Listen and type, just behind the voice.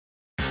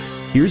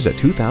Here's a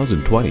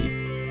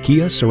 2020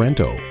 Kia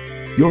Sorento.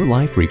 Your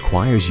life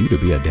requires you to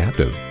be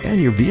adaptive, and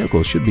your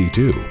vehicle should be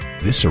too.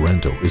 This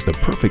Sorento is the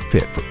perfect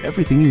fit for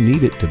everything you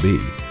need it to be.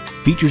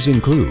 Features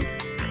include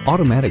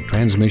automatic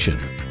transmission,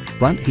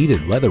 front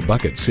heated leather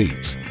bucket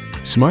seats,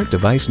 smart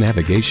device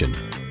navigation,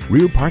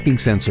 rear parking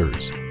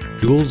sensors,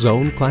 dual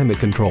zone climate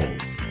control,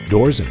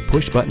 doors and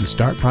push button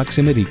start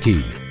proximity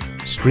key,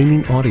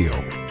 streaming audio,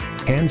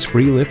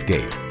 hands-free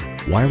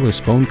liftgate, wireless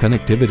phone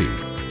connectivity,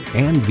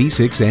 and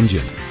V6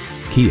 engine.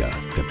 Kia,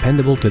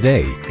 dependable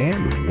today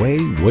and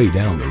way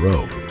down the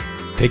road.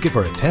 Take it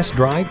for a test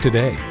drive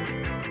today.